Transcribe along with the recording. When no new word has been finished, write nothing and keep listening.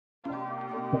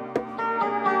We're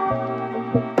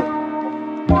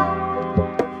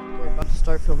about to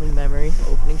start filming Memory,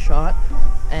 opening shot,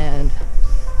 and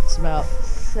it's about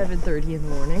 7:30 in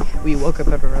the morning. We woke up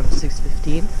at around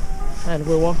 6:15, and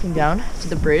we're walking down to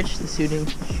the bridge, the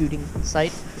shooting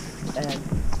site, and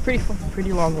it's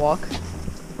pretty long walk.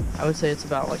 I would say it's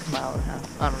about like a mile and a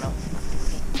half. I don't know.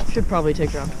 Should probably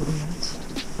take around 20 minutes.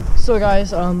 So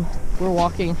guys, we're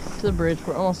walking to the bridge.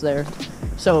 We're almost there.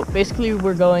 So basically,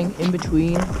 we're going in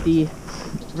between the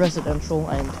residential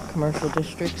and commercial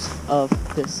districts of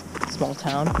this small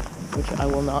town, which I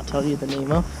will not tell you the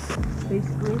name of.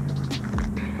 Basically,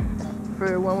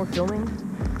 for when we're filming,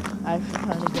 I have to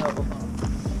kind of go.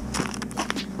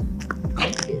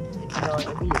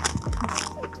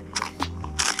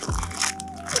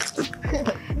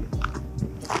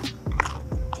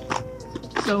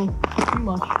 So pretty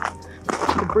much,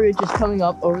 the bridge is coming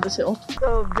up over this hill.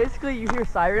 So basically, you hear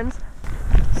sirens.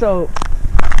 So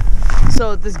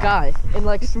this guy in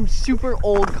like some super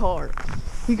old car,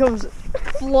 he comes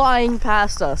flying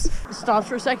past us, stops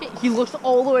for a second, he looks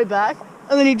all the way back,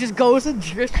 and then he just goes and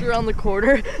drifts around the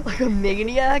corner like a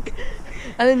maniac,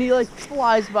 and then he like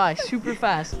flies by super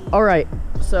fast. All right,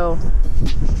 so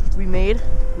we made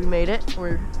it.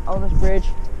 We're on this bridge,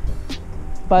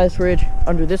 by this bridge,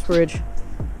 under this bridge,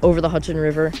 over the Hudson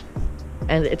River,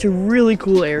 and it's a really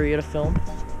cool area to film.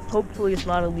 Hopefully it's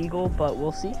not illegal, but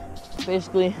we'll see.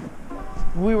 Basically,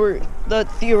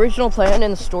 the original plan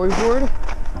in the storyboard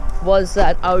was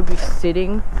that I would be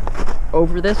sitting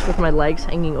over this with my legs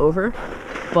hanging over,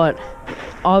 but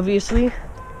obviously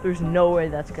there's no way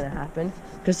that's gonna happen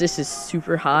because this is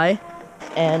super high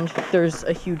and there's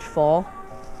a huge fall,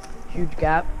 huge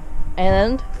gap,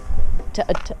 and to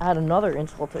add another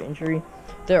insult to injury,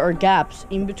 there are gaps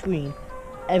in between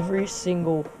every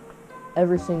single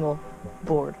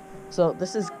board. So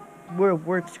this is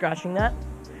we're scratching that,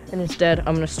 and instead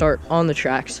I'm gonna start on the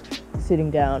tracks,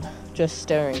 sitting down, just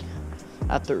staring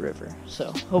at the river.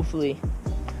 So hopefully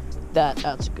that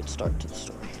adds a good start to the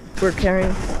story. We're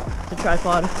carrying the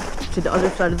tripod to the other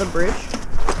side of the bridge.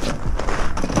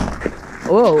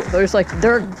 Whoa, there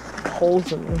are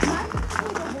holes in this.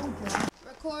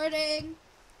 Recording.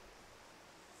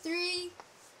 3,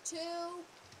 2,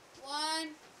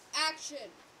 1, action.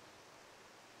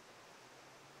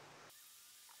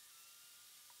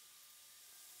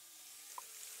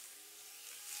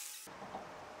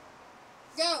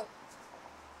 Go.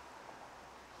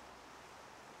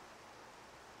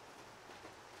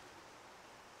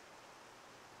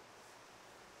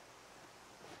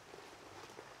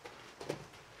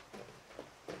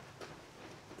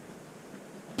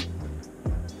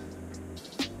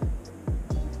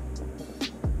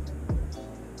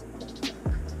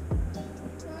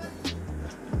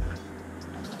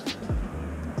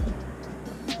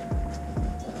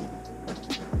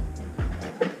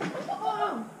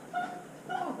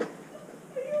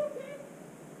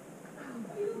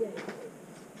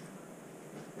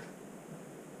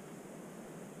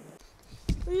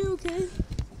 Are you okay?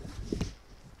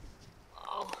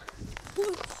 Oh.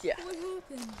 What? Yeah. What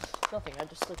happened? Nothing, I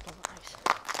just slipped on the ice.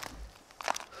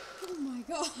 Oh my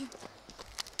god.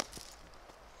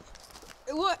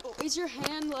 What is your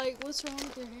hand like? What's wrong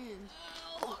with your hand?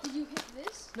 Oh. Did you hit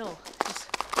this? No, just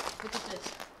look at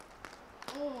this.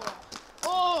 Oh.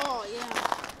 Oh, yeah.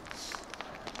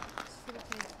 It's pretty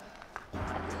painful.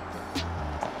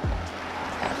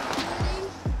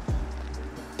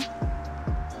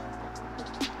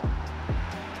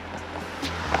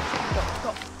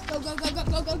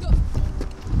 Go.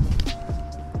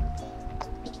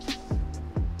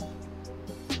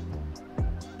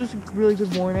 It was a really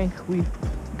good morning. We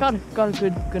got a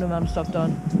good amount of stuff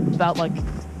done. About like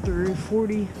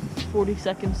 40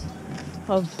 seconds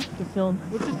of the film,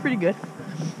 which is pretty good.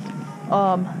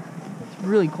 It's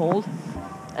really cold,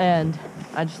 and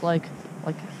I just like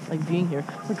being here.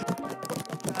 Guys,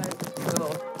 so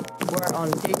we're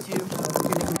on day 2 of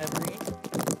shooting Memory,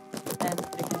 and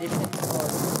the conditions are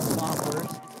a lot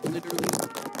worse. It's literally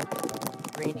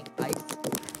raining ice.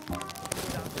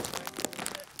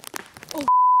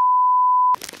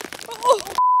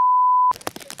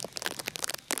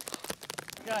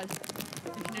 Guys, the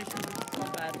conditions are so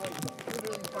bad. Like,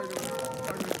 literally part of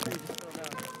the tree is still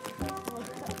down.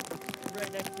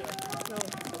 Right next to us. So,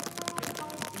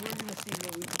 we're gonna see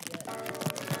what we can get.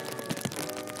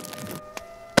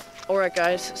 Alright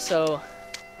guys, so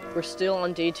we're still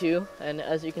on day 2, and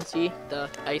as you can see, the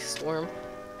ice storm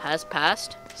has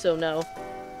passed. So now,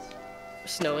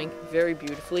 snowing very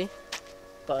beautifully,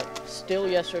 but still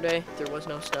yesterday there was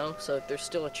no snow, so there's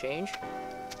still a change.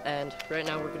 And right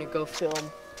now we're gonna go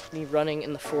film me running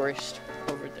in the forest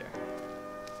over there.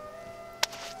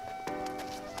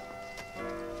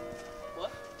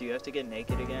 Do you have to get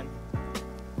naked again?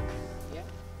 Yeah.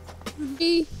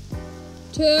 3,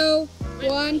 2,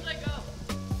 1.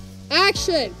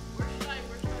 Action! Where should I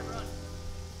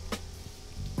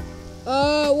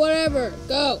run? Whatever.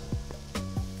 Go.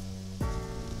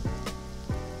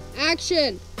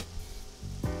 Action.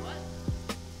 What?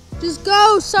 Just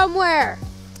go somewhere.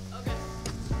 Okay.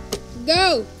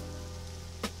 Go.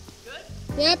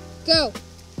 Good? Yep, go.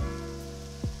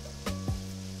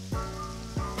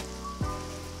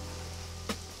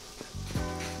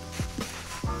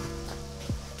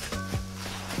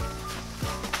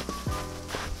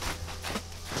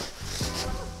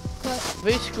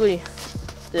 Basically,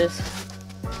 this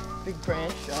big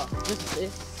branch,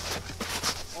 this,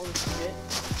 all this shit,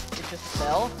 it just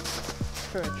fell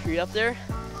from a tree up there,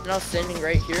 and I was standing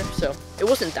right here, so it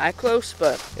wasn't that close,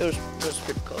 but it was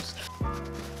pretty close.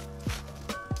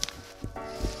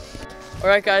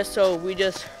 Alright guys, so we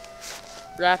just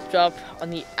wrapped up on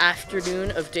the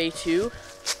afternoon of day 2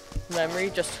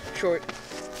 memory, just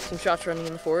some shots running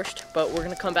in the forest, but we're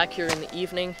gonna come back here in the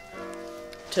evening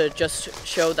to just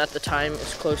show that the time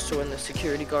is close to when the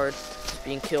security guard is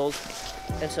being killed,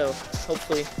 and so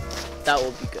hopefully that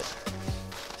will be good.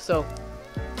 So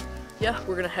yeah,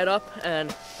 we're gonna head up,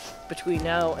 and between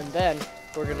now and then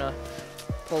we're gonna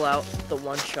pull out the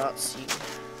one-shot scene.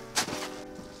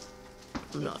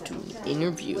 I'm not doing an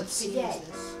interview.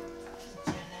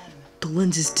 The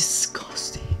lens is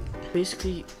disgusting.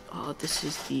 Basically, this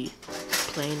is the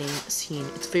planning scene.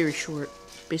 It's very short,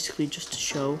 basically just to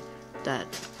show that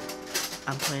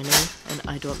I'm planning and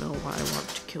I don't know why I want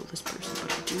to kill this person,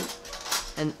 but I do.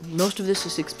 And most of this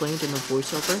is explained in a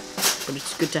voiceover, but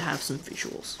it's good to have some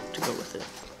visuals to go with it.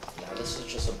 Yeah, this is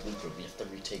just a blooper. We have to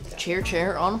retake that.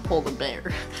 Chair on a polar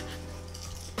bear.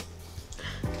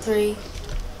 3,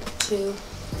 2,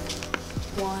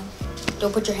 1.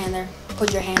 Don't put your hand there.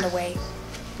 Put your hand away.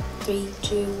 3,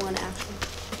 2, 1, action.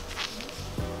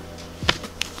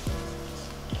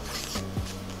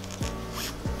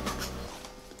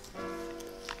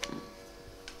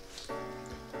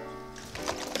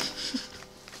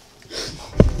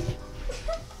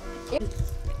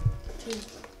 Two,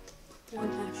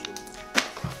 1, action.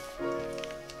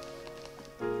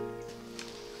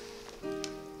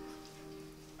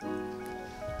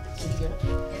 Did you get it?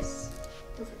 Yes.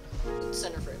 Perfect.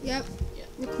 Center frame. Yep. Yeah.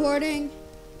 Recording.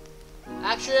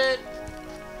 Action!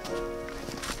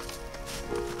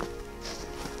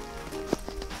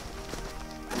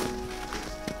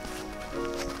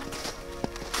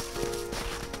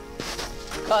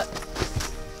 Cut.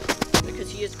 Because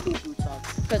he has cool boots on.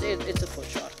 Because it's a foot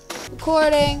shot.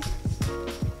 Recording.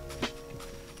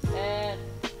 And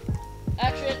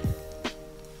action!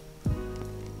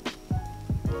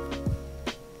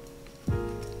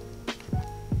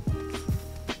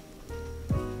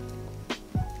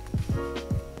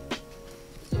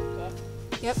 Is it cut?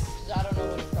 Yep. 'Cause I don't know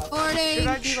what it's called. Recording. Should I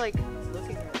be like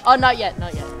looking around? Oh, not yet.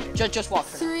 Just walk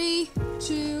for now. 3,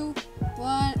 2,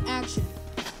 1, action.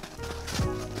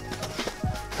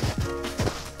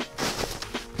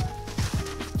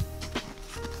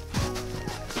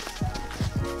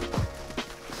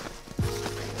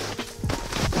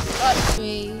 Cut.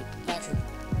 3, Action.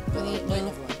 wait, Wait, no.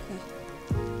 never mind.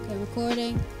 Okay,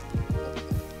 recording.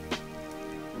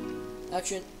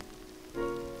 Action.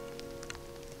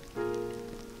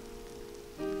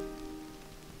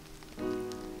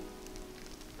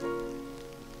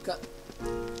 Cut.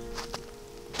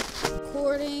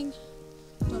 Recording.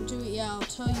 Don't do it yet. I'll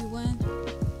tell you when.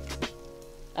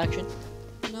 Action.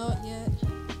 Not yet.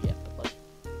 Yeah, but like.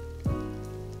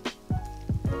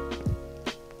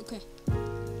 Okay.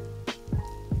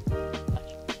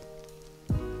 Action.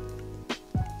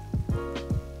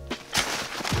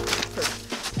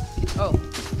 Perfect. Oh, it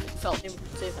fell.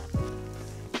 Save that.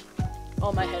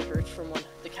 Oh, my head hurts from when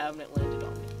the cabinet landed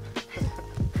on me.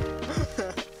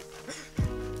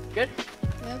 Good?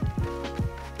 Yep.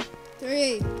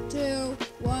 3, 2,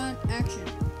 1, action.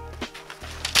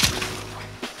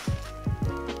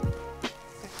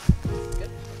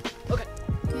 Good? Okay.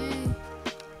 Okay.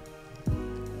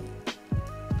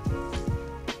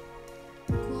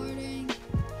 Recording.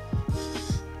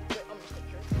 Wait, I'm just making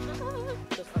sure.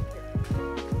 Just right here.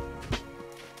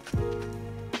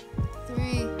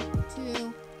 3,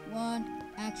 2, 1,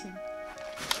 action.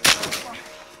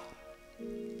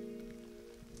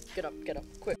 Get up,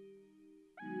 quick.